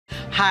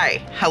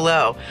Hi,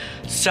 hello.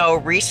 So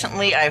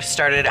recently I've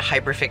started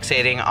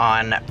hyperfixating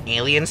on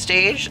Alien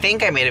Stage. I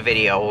think I made a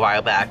video a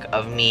while back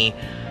of me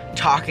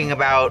talking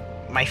about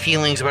my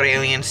feelings about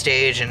Alien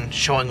Stage and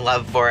showing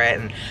love for it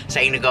and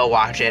saying to go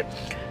watch it.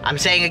 I'm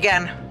saying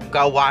again,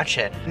 go watch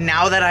it.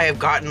 Now that I have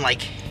gotten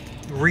like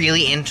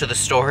really into the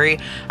story,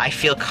 I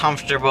feel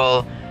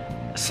comfortable,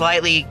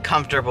 slightly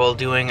comfortable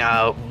doing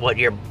what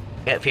your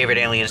favorite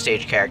Alien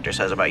Stage character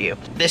says about you.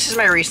 This is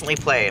my recently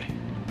played.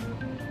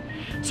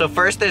 So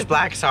first there's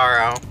Black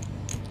Sorrow,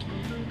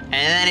 and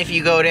then if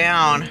you go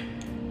down,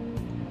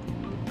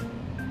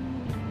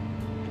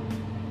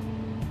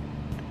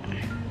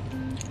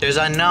 there's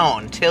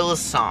Unknown,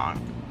 Till's song,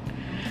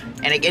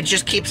 and it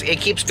just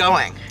keeps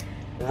going.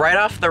 Right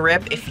off the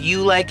rip, if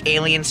you like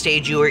Alien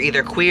Stage, you are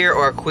either queer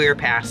or queer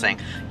passing.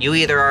 You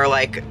either are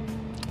like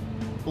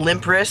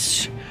limp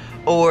wrist,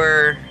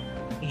 or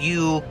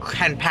you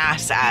can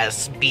pass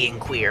as being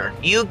queer.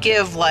 You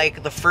give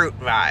like the fruit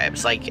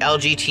vibes, like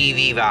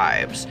LGTV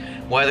vibes,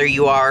 whether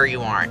you are or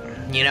you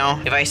aren't. You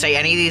know, if I say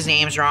any of these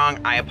names wrong,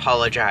 I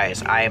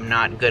apologize. I am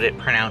not good at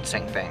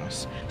pronouncing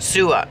things.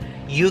 Sua,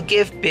 you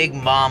give big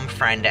mom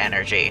friend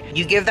energy.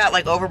 You give that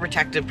like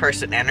overprotective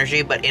person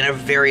energy, but in a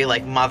very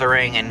like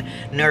mothering and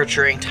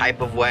nurturing type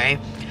of way.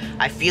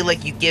 I feel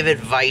like you give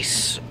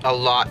advice a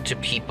lot to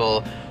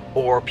people,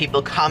 or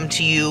people come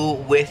to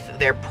you with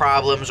their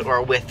problems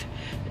or with,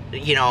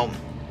 you know,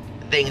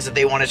 things that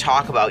they want to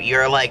talk about.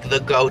 You're like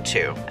the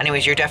go-to.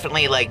 Anyways, you're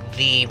definitely like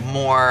the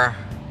more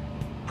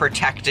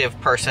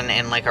protective person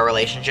in like a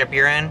relationship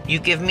you're in. You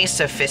give me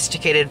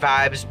sophisticated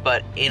vibes,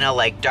 but in a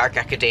like dark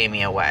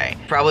academia way.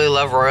 Probably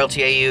love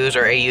royalty AUs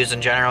or AUs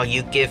in general.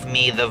 You give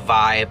me the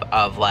vibe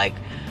of like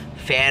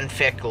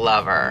fanfic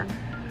lover,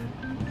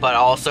 but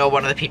also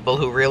one of the people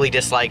who really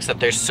dislikes that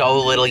there's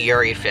so little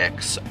Yuri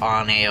fics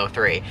on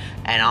AO3.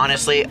 And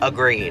honestly,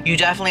 agreed. You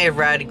definitely have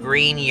read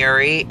Green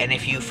Yuri, and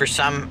if you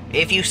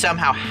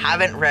somehow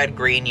haven't read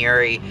Green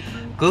Yuri,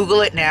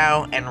 Google it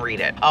now and read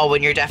it. Oh,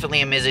 and you're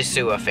definitely a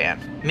mizisua fan.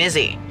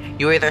 Mizzy,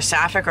 you're either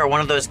sapphic or one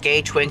of those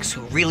gay twinks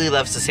who really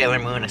loves the Sailor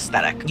Moon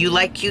aesthetic. You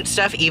like cute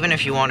stuff even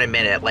if you won't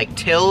admit it. Like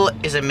Till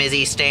is a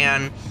Mizzy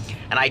stan,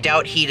 and I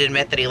doubt he'd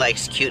admit that he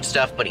likes cute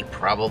stuff, but he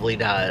probably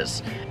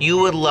does. You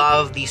would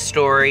love the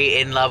story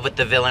In Love with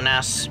the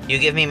Villainess. You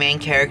give me main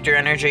character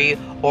energy,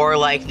 or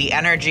like the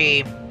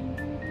energy,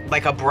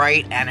 like a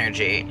bright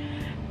energy,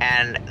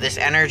 and this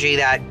energy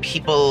that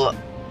people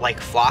like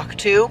flock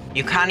to.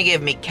 You kind of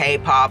give me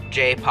K-pop,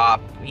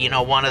 J-pop, you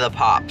know, one of the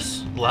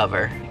pops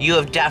lover. You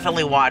have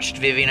definitely watched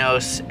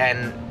Vivinos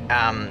and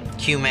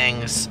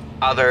Qming's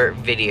other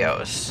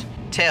videos.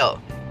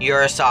 Till,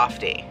 you're a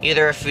softie.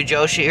 Either a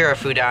Fujoshi or a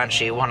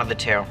Fudanshi, one of the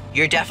two.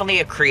 You're definitely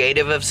a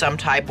creative of some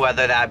type,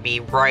 whether that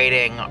be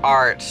writing,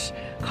 art,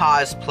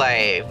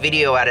 cosplay,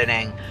 video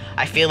editing.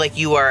 I feel like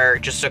you are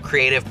just a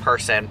creative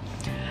person.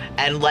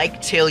 And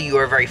like Till, you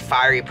are a very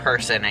fiery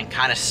person and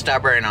kind of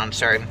stubborn on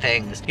certain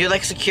things. You're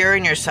like secure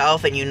in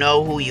yourself and you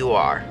know who you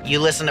are. You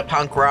listen to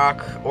punk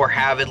rock, or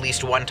have at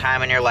least one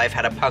time in your life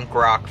had a punk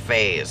rock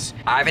phase.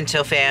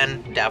 Ivantill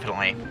fan,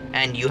 definitely.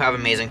 And you have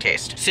amazing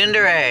taste.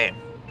 Tsundere,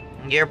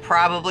 you're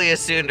probably a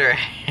tsundere.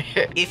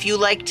 If you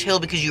like Till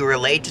because you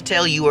relate to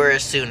Till, you are a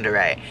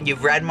tsundere.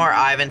 You've read more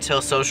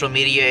Ivantill social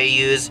media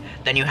AUs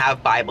than you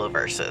have Bible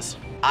verses.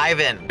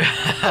 Ivan,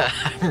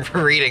 I'm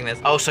reading this.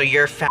 Oh, so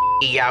you're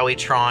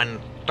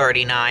Yowitron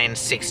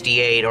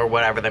 3968 or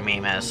whatever the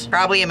meme is.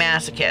 Probably a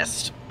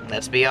masochist,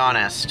 let's be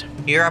honest.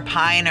 You're a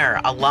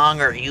piner, a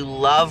longer. You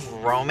love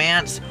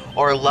romance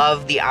or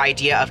love the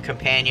idea of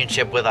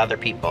companionship with other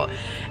people.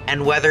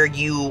 And whether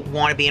you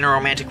want to be in a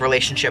romantic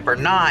relationship or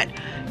not,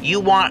 you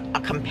want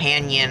a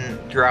companion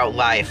throughout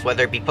life,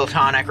 whether it be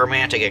platonic,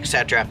 romantic,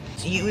 etc.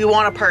 You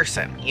want a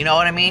person, you know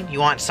what I mean? You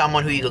want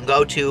someone who you can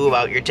go to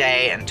about your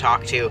day and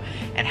talk to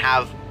and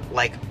have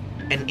like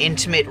an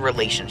intimate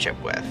relationship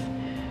with.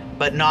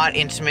 But not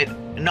intimate,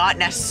 not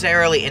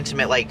necessarily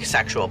intimate like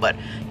sexual, but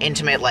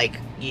intimate like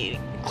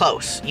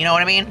close, you know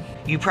what I mean?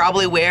 You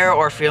probably wear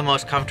or feel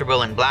most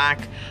comfortable in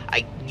black.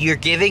 You're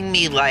giving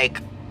me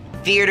like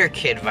theater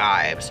kid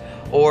vibes,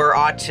 or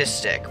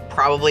autistic,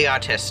 probably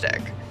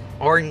autistic.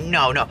 Or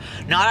no, not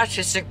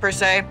autistic per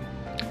se,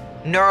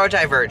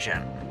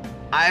 neurodivergent.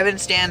 Ivan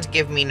stans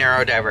give me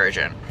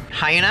neurodivergent.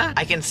 Hyena,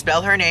 I can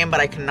spell her name, but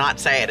I cannot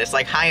say it. It's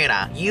like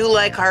Hyena. You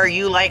like her,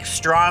 you like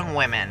strong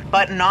women,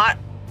 but not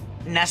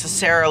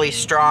necessarily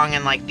strong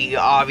in like the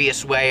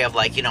obvious way of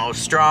like, you know,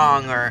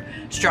 strong or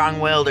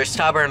strong-willed or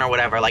stubborn or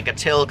whatever, like a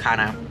Till kind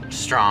of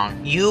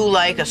strong. You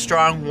like a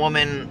strong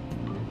woman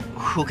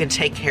who can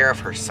take care of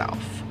herself,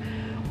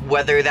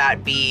 whether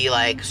that be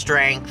like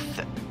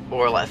strength,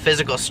 or like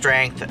physical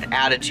strength,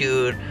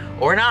 attitude,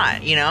 or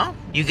not, you know?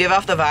 You give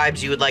off the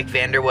vibes you would like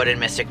Vanderwood and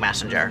Mystic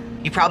Messenger.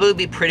 You probably would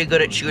be pretty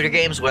good at shooter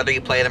games, whether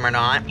you play them or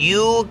not.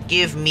 You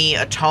give me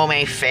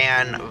Otome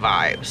fan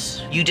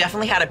vibes. You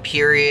definitely had a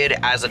period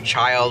as a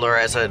child or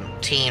as a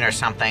teen or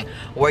something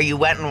where you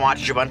went and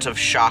watched a bunch of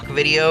shock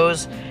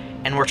videos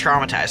and were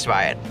traumatized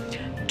by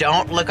it.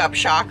 Don't look up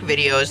shock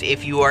videos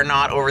if you are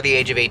not over the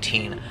age of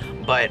 18,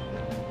 but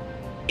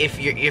if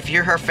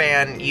you're her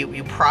fan,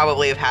 you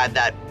probably have had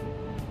that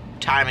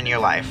time in your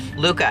life.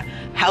 Luca,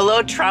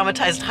 hello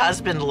traumatized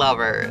husband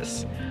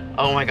lovers.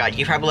 Oh my god,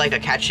 you probably like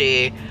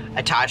Akechi,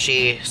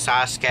 Itachi,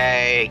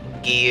 Sasuke,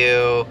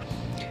 Giyu,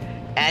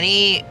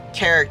 any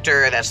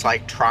character that's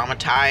like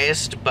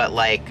traumatized but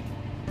like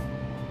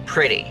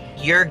pretty.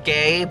 You're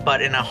gay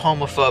but in a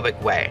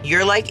homophobic way.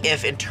 You're like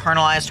if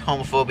internalized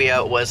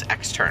homophobia was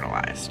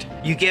externalized.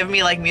 You give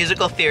me like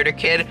musical theater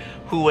kid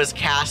who was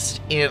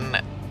cast in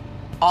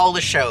all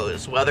the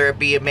shows, whether it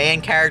be a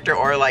main character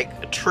or like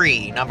a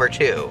Tree, number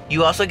 2.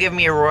 You also give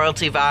me a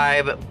royalty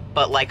vibe,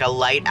 but like a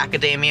light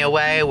academia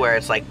way, where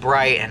it's like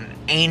bright and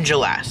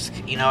angel-esque,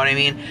 you know what I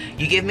mean?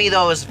 You give me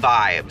those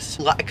vibes.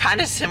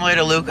 Kind of similar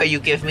to Luca, you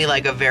give me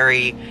like a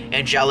very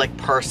angelic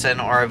person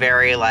or a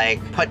very like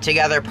put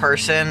together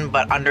person,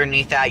 but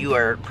underneath that you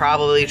are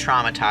probably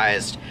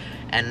traumatized,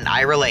 and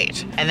I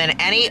relate. And then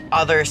any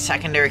other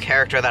secondary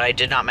character that I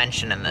did not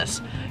mention in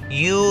this,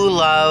 you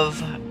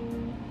love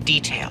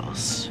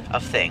details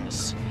of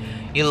things.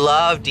 You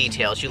love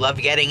details. You love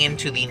getting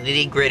into the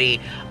nitty-gritty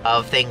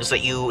of things that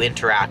you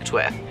interact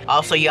with.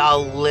 Also,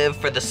 y'all live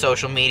for the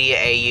social media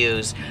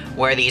AUs,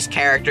 where these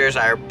characters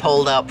are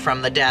pulled up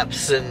from the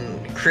depths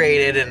and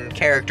created and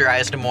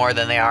characterized more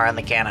than they are in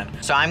the canon.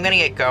 So I'm gonna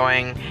get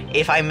going.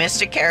 If I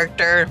missed a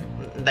character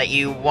that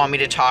you want me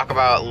to talk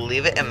about,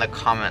 leave it in the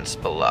comments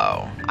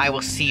below. I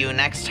will see you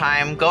next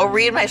time. Go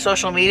read my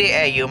social media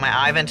AU, my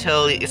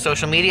ivantill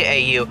social media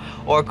AU,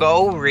 or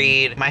go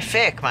read my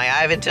fic, my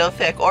ivantill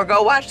fic, or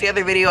go watch the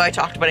other video I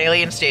talked about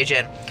Alien Stage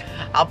in.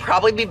 I'll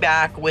probably be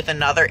back with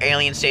another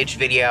Alien Stage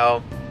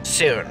video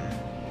soon.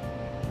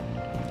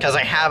 Because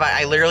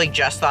I literally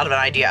just thought of an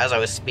idea as I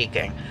was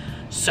speaking.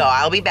 So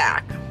I'll be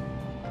back.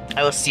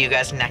 I will see you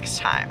guys next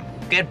time.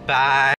 Goodbye.